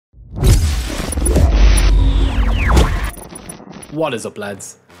What is up,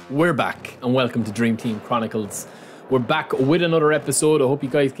 lads? We're back and welcome to Dream Team Chronicles. We're back with another episode. I hope you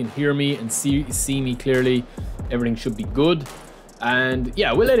guys can hear me and see me clearly. Everything should be good. And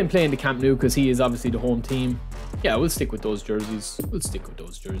yeah, we'll let him play in the Camp Nou because he is obviously the home team. Yeah, we'll stick with those jerseys.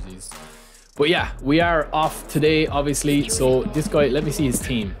 But yeah, we are off today, obviously. So this guy, let me see his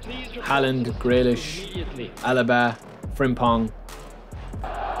team. Haaland, Grealish, Alaba, Frimpong.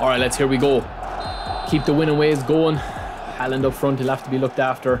 All right, here we go. Keep the winning ways going. Haaland up front, he'll have to be looked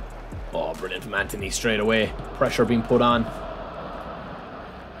after. Oh, brilliant from Anthony straight away. Pressure being put on.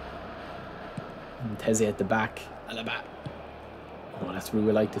 Teze at the back. Alaba. Oh, that's what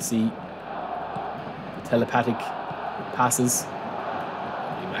we like to see. The telepathic passes.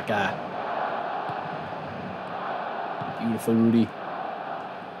 Maka. Beautiful Rudy.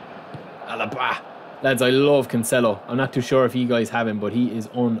 Alaba. Lads, I love Cancelo. I'm not too sure if you guys have him, but he is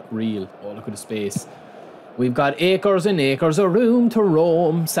unreal. Oh, look at the space. We've got acres and acres of room to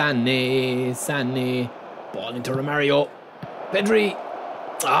roam. Sané. Ball into Romario. Pedri.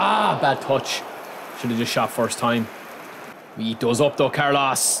 Ah, bad touch. Should have just shot first time. We eat those up though,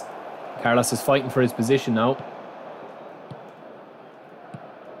 Carlos. Carlos is fighting for his position now.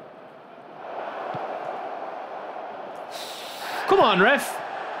 Come on, ref.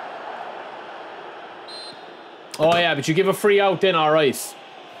 Oh yeah, but you give a free out then, alright.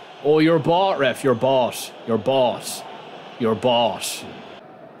 Oh, you're bought, ref. You're bought. You're bought. You're bought.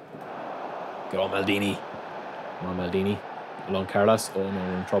 Get on, Maldini. Come on, Maldini. Along, Carlos. Oh, no,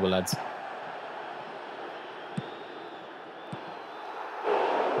 we're in trouble, lads.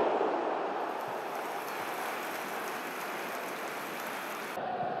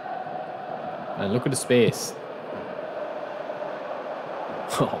 And look at the space.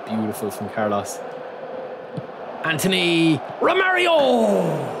 Oh, beautiful from Carlos. Anthony.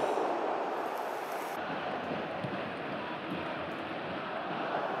 Romario!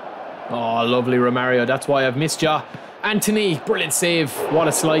 Oh, lovely Romario. That's why I've missed ya. Anthony, brilliant save. What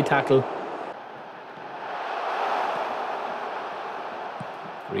a slide tackle.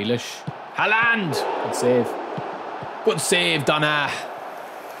 Grealish. Haaland. Good save. Good save, Donna.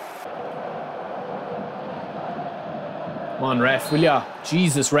 Come on, ref, will ya?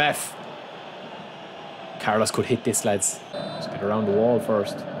 Jesus, ref. Carlos could hit this, lads. Let's get around the wall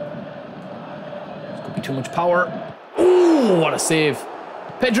first. This could be too much power. Ooh, what a save.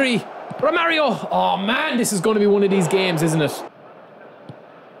 Pedri. Romario! Oh man, this is going to be one of these games, isn't it?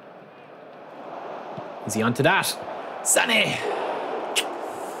 Is he onto that? Sané!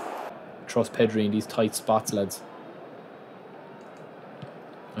 Trust Pedri in these tight spots, lads.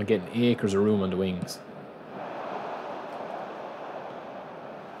 I'm getting acres of room on the wings.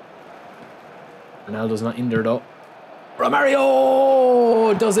 Ronaldo's not in there though.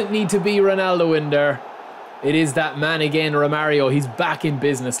 Romario! Doesn't need to be Ronaldo in there. It is that man again, Romario. He's back in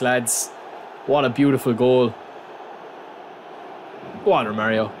business, lads. What a beautiful goal. Go on,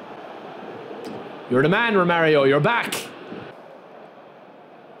 Romario. You're the man, Romario. You're back.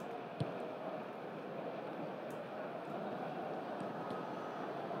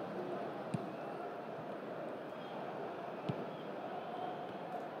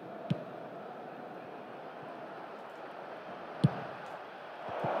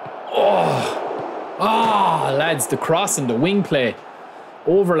 Lads, the cross and the wing play.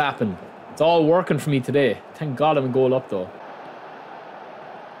 Overlapping. It's all working for me today. Thank God I'm a goal up though.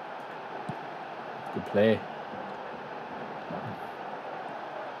 Good play.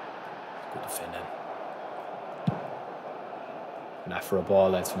 Good defending. And that for a ball,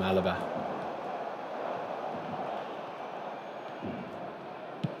 lads, from Alaba.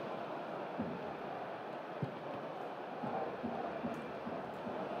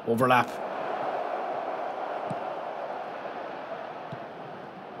 Overlap.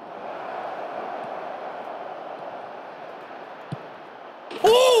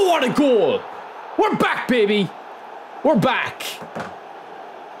 Oh, what a goal! We're back, baby! We're back!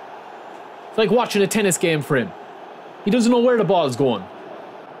 It's like watching a tennis game for him. He doesn't know where the ball's going.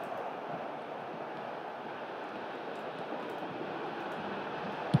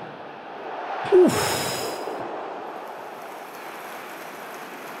 Oof.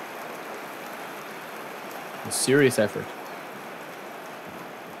 A serious effort.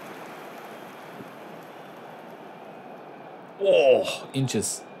 Oh,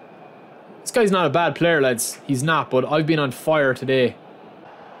 inches. This guy's not a bad player, lads. He's not, but I've been on fire today.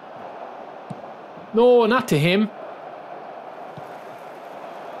 No, not to him.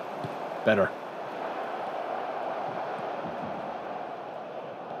 Better.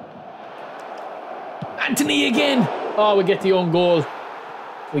 Anthony again. Oh, we get the own goal.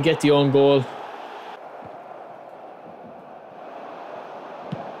 We get the own goal.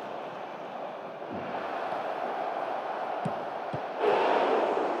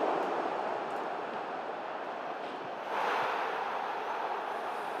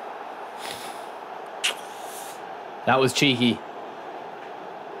 That was cheeky.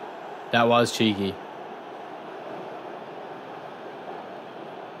 That was cheeky.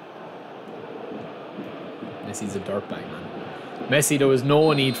 Messi's a dirtbag, man. Messi, there was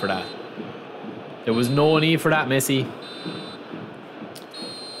no need for that. There was no need for that, Messi.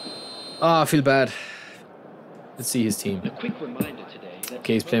 Oh, I feel bad. Let's see his team.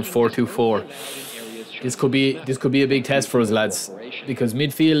 Okay, he's playing 4-2-4. This could be a big test for us, lads, because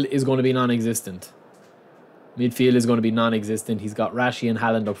midfield is going to be non-existent. Midfield is going to be non-existent. He's got Rashi and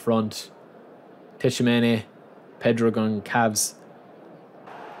Haaland up front. Tchouaméni, Pedro on calves.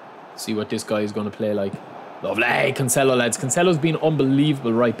 See what this guy is going to play like. Lovely. Cancelo, lads. Cancelo's been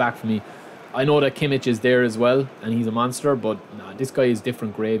unbelievable right back for me. I know that Kimmich is there as well, and he's a monster, but nah, this guy is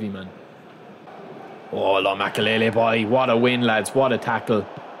different gravy, man. Oh, La Makelele, boy. What a win, lads. What a tackle.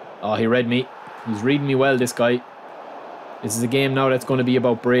 Oh, he read me. He's reading me well, this guy. This is a game now that's going to be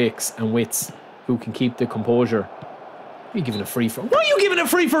about breaks and wits. Who can keep the composure. What are you giving a free for? What are you giving a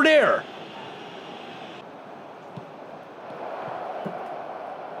free for there?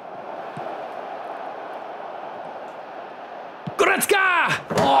 Goretzka!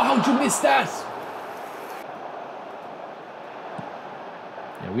 Oh, how'd you miss that?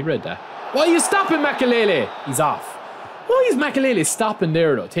 Yeah, we read that. Why are you stopping Makelele? He's off. Why is Makelele stopping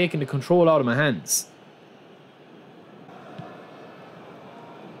there, though? Taking the control out of my hands.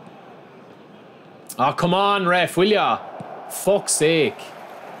 Oh, come on, ref, will ya? Fuck's sake.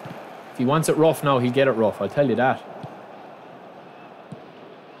 If he wants it rough now, he'll get it rough. I'll tell you that.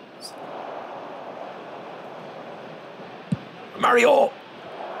 Mario!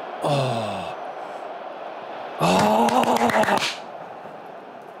 Oh. Oh.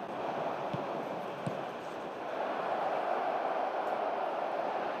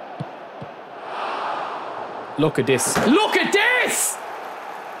 Look at this. Look at this!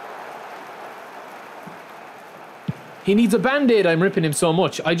 He needs a band-aid. I'm ripping him so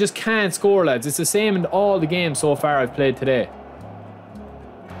much. I just can't score, lads. It's the same in all the games so far I've played today.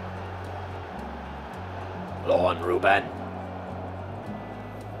 Go on, Ruben.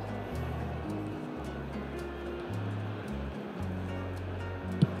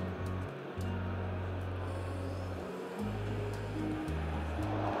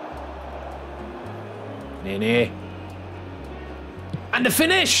 Nene. And the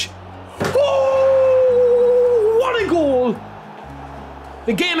finish! Oh, what a goal!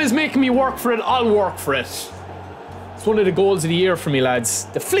 The game is making me work for it. I'll work for it. It's one of the goals of the year for me, lads.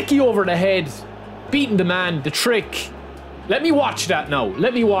 The flicky over the head, beating the man, the trick. Let me watch that now.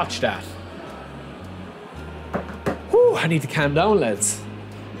 Let me watch that. Whew, I need to calm down, lads.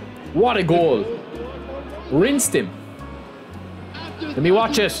 What a goal. Rinsed him. Let me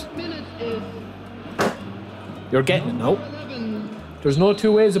watch it. You're getting it now. There's no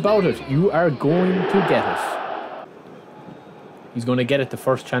two ways about it. You are going to get it. He's going to get it the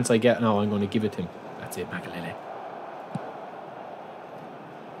first chance I get. Now I'm going to give it to him. That's it, Makelele.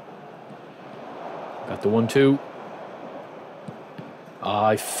 Got the 1-2. Ah,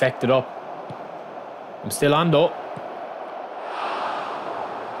 I fecked it up. I'm still on though.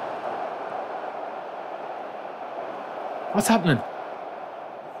 What's happening?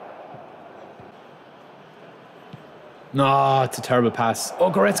 No, it's a terrible pass.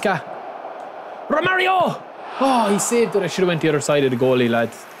 Oh, Goretzka. Romario! Oh, he saved it. I should have went the other side of the goalie,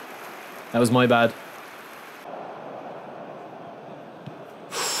 lads. That was my bad.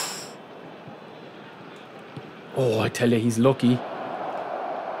 Oh, I tell you, he's lucky.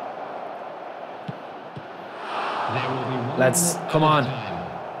 Lads, come on.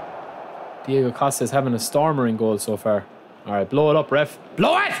 Diego Costa's having a stormer in goal so far. All right, blow it up, ref.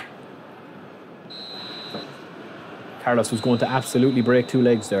 Blow it! Carlos was going to absolutely break two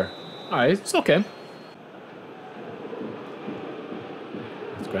legs there. All right, it's okay.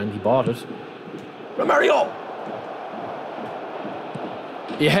 That's grand, he bought it. Romario!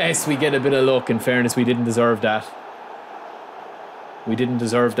 Yes, we get a bit of luck. In fairness, we didn't deserve that. We didn't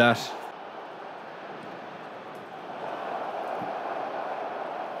deserve that.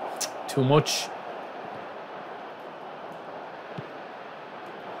 Too much.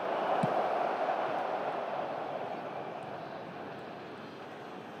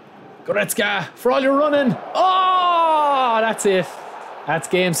 Goretzka, for all your running. Oh, that's it. That's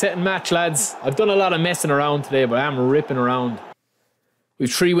game, set and match, lads. I've done a lot of messing around today, but I'm ripping around.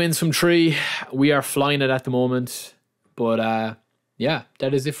 We've 3 wins from 3. We are flying it at the moment. But yeah,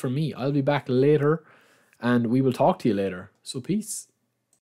 that is it for me. I'll be back later and we will talk to you later. So peace.